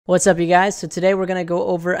What's up, you guys? So today we're going to go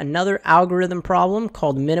over another algorithm problem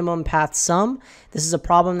called minimum path sum. This is a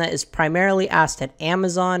problem that is primarily asked at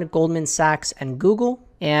Amazon, Goldman Sachs, and Google,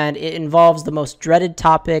 and it involves the most dreaded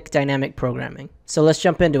topic, dynamic programming. So let's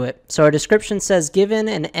jump into it. So our description says, given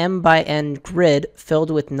an m by n grid filled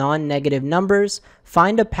with non-negative numbers,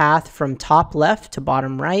 find a path from top left to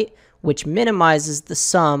bottom right, which minimizes the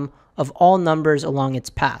sum of all numbers along its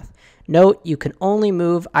path. Note, you can only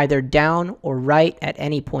move either down or right at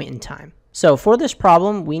any point in time. So for this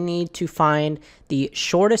problem, we need to find the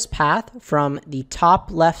shortest path from the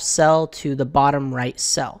top left cell to the bottom right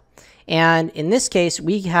cell. And in this case,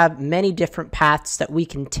 we have many different paths that we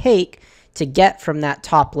can take to get from that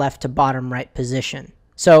top left to bottom right position.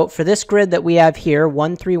 So for this grid that we have here,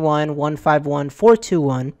 1, 3, 1, 1, 5, 1, 4, 2,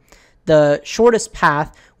 1, the shortest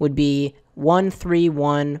path would be 1, 3,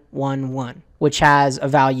 1, 1, 1. Which has a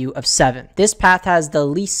value of 7. This path has the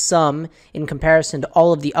least sum in comparison to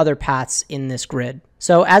all of the other paths in this grid.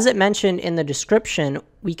 So as it mentioned in the description,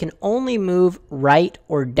 we can only move right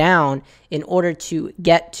or down in order to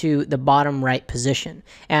get to the bottom right position.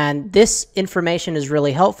 And this information is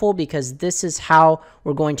really helpful because this is how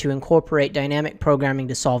we're going to incorporate dynamic programming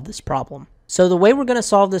to solve this problem. So the way we're going to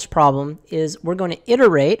solve this problem is we're going to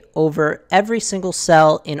iterate over every single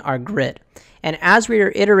cell in our grid. And as we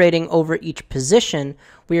are iterating over each position,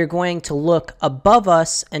 we are going to look above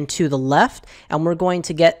us and to the left, and we're going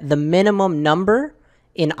to get the minimum number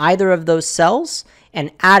in either of those cells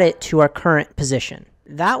and add it to our current position.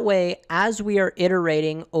 That way, as we are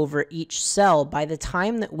iterating over each cell, by the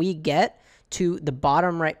time that we get to the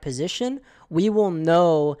bottom right position, we will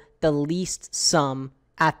know the least sum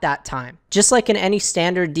at that time. Just like in any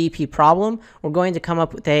standard DP problem, we're going to come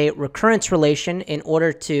up with a recurrence relation in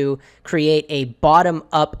order to create a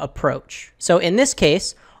bottom-up approach. So in this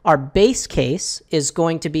case, our base case is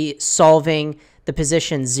going to be solving the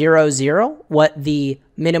position 0, 0, what the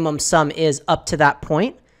minimum sum is up to that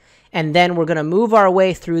point. And then we're going to move our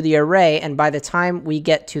way through the array, and by the time we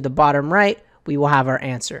get to the bottom right, we will have our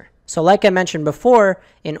answer. So like I mentioned before,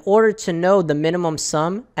 in order to know the minimum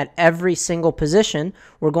sum at every single position,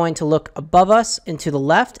 we're going to look above us and to the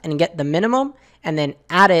left and get the minimum and then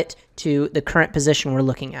add it to the current position we're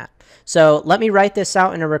looking at. So let me write this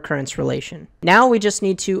out in a recurrence relation. Now we just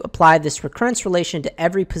need to apply this recurrence relation to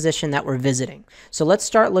every position that we're visiting. So let's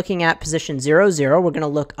start looking at position 0, 0. We're going to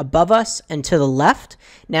look above us and to the left.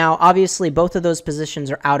 Now, obviously, both of those positions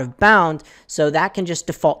are out of bound, so that can just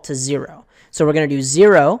default to 0. So we're going to do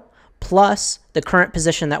 0 plus the current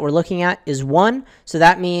position that we're looking at is 1. So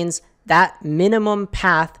that means that minimum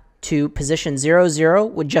path to position 0, 0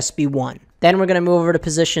 would just be 1. Then we're going to move over to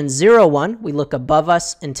position 0, 1. We look above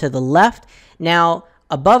us and to the left. Now,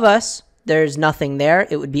 above us, there's nothing there.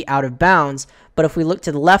 It would be out of bounds. But if we look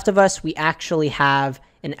to the left of us, we actually have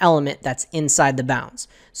an element that's inside the bounds.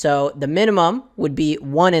 So the minimum would be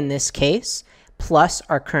 1 in this case, plus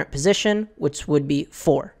our current position, which would be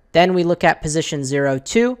 4. Then we look at position 0,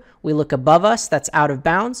 2. We look above us, that's out of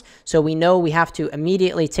bounds. So we know we have to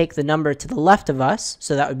immediately take the number to the left of us.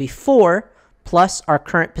 So that would be 4 plus our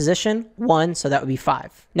current position, 1. So that would be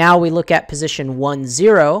 5. Now we look at position 1,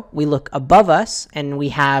 0. We look above us and we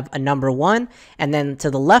have a number 1. And then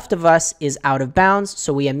to the left of us is out of bounds.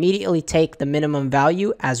 So we immediately take the minimum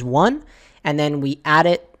value as 1. And then we add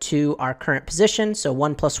it to our current position. So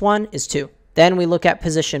 1 plus 1 is 2. Then we look at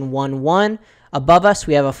position 1, 1. Above us,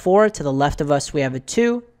 we have a 4. To the left of us, we have a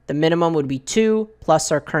 2. The minimum would be 2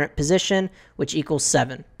 plus our current position, which equals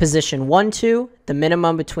 7. Position 1, 2, the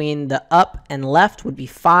minimum between the up and left would be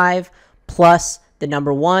 5 plus the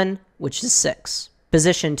number 1, which is 6.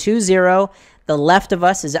 Position 2, 0, the left of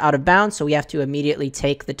us is out of bounds, so we have to immediately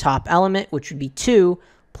take the top element, which would be 2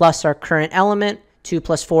 plus our current element. 2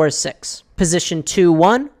 plus 4 is 6. Position 2,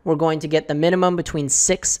 1, we're going to get the minimum between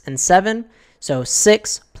 6 and 7. So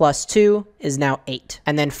 6 plus 2 is now 8.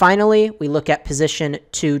 And then finally, we look at position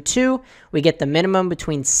 2, 2. We get the minimum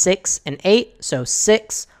between 6 and 8. So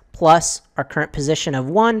 6 plus our current position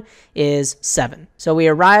of 1 is 7. So we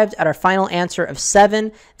arrived at our final answer of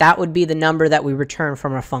 7. That would be the number that we return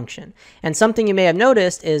from our function. And something you may have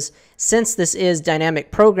noticed is, since this is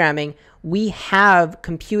dynamic programming, we have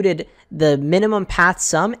computed the minimum path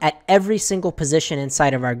sum at every single position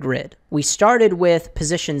inside of our grid. We started with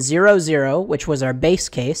position 0, 0, which was our base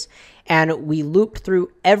case, and we looped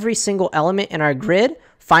through every single element in our grid,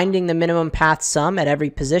 finding the minimum path sum at every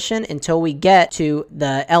position until we get to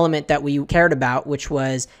the element that we cared about, which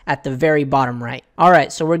was at the very bottom right. All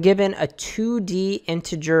right, so we're given a 2D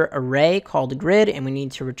integer array called grid, and we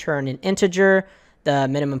need to return an integer, the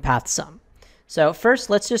minimum path sum. So first,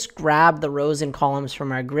 let's just grab the rows and columns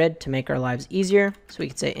from our grid to make our lives easier. So we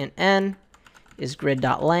could say int n is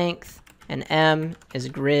grid.length, and m is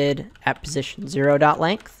grid at position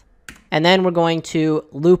 0.length. And then we're going to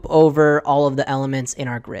loop over all of the elements in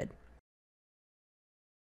our grid.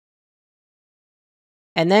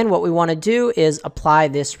 And then what we want to do is apply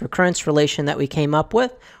this recurrence relation that we came up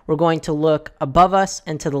with. We're going to look above us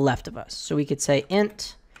and to the left of us. So we could say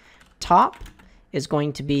int top is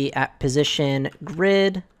going to be at position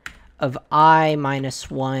grid of I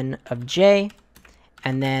minus 1 of j,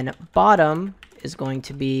 and then bottom is going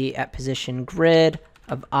to be at position grid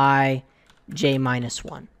of I j minus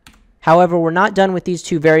 1. However, we're not done with these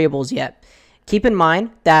two variables yet. Keep in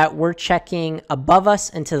mind that we're checking above us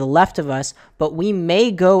and to the left of us, but we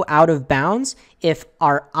may go out of bounds if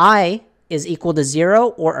our I is equal to 0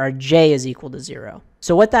 or our j is equal to 0.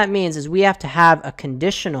 So what that means is we have to have a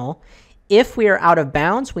conditional. If we are out of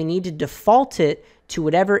bounds, we need to default it to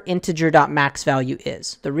whatever integer.max value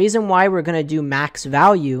is. The reason why we're going to do max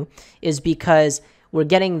value is because we're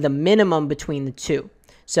getting the minimum between the two.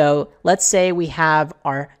 So let's say we have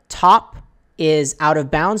our top is out of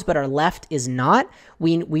bounds, but our left is not.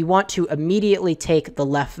 We want to immediately take the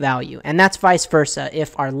left value, and that's vice versa.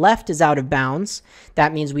 If our left is out of bounds,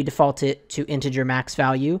 that means we default it to integer max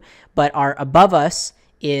value, but our above us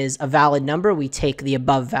is a valid number, we take the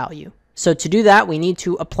above value. So to do that, we need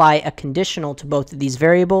to apply a conditional to both of these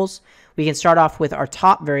variables. We can start off with our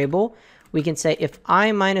top variable. We can say if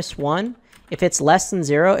I minus 1, if it's less than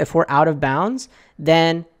 0, if we're out of bounds,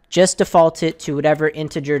 then just default it to whatever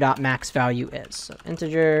integer.max value is. So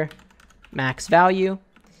integer max value.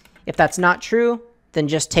 If that's not true, then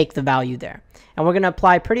just take the value there. And we're going to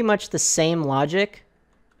apply pretty much the same logic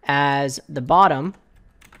as the bottom.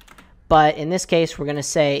 But in this case, we're going to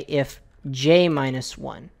say if j minus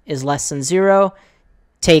 1 is less than 0,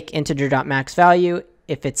 take integer.max value.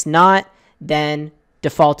 If it's not, then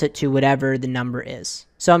default it to whatever the number is.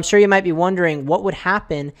 So I'm sure you might be wondering what would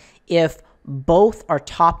happen if both our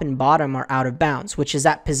top and bottom are out of bounds, which is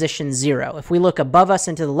at position 0. If we look above us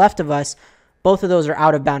and to the left of us, both of those are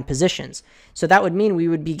out of bound positions. So that would mean we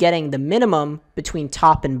would be getting the minimum between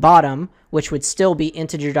top and bottom, which would still be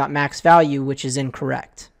integer.max value, which is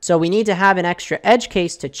incorrect. So we need to have an extra edge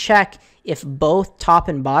case to check if both top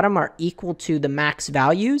and bottom are equal to the max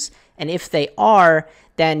values. And if they are,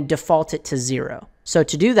 then default it to 0. So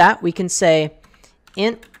to do that, we can say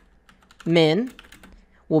int min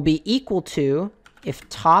will be equal to if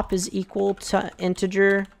top is equal to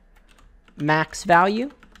integer max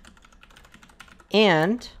value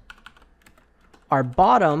and our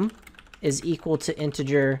bottom is equal to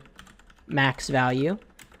integer max value.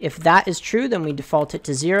 If that is true, then we default it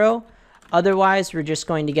to 0. Otherwise, we're just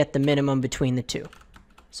going to get the minimum between the two.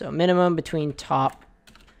 So minimum between top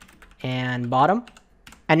and bottom.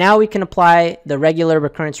 And now we can apply the regular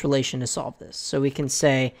recurrence relation to solve this. So we can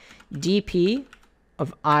say dp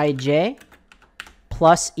of ij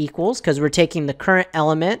plus equals, because we're taking the current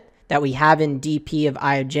element that we have in dp of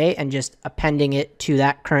ij and just appending it to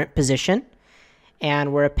that current position.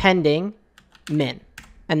 And we're appending min.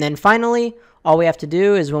 And then finally, all we have to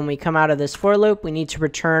do is when we come out of this for loop, we need to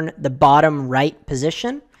return the bottom right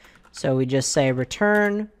position. So we just say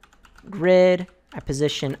return grid at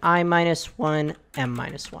position I minus 1, m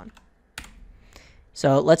minus 1.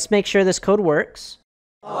 So let's make sure this code works.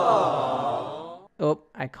 Oh,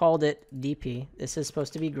 I called it DP. This is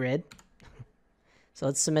supposed to be grid. So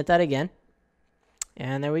let's submit that again.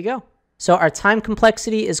 And there we go. So our time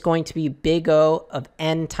complexity is going to be big O of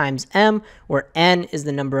n times m, where n is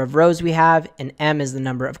the number of rows we have and m is the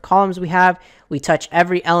number of columns we have. We touch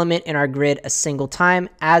every element in our grid a single time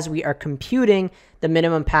as we are computing the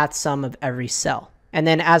minimum path sum of every cell. And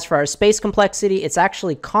then as for our space complexity, it's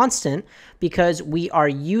actually constant because we are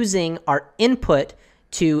using our input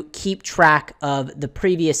to keep track of the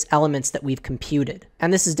previous elements that we've computed.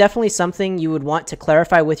 And this is definitely something you would want to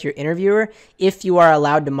clarify with your interviewer if you are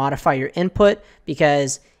allowed to modify your input,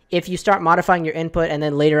 because if you start modifying your input and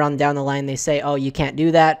then later on down the line they say, oh, you can't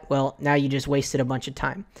do that, well, now you just wasted a bunch of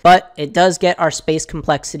time. But it does get our space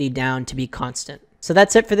complexity down to be constant. So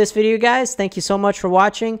that's it for this video, guys. Thank you so much for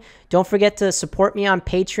watching. Don't forget to support me on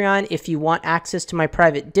Patreon if you want access to my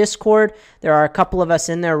private Discord. There are a couple of us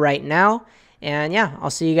in there right now. And yeah,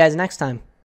 I'll see you guys next time.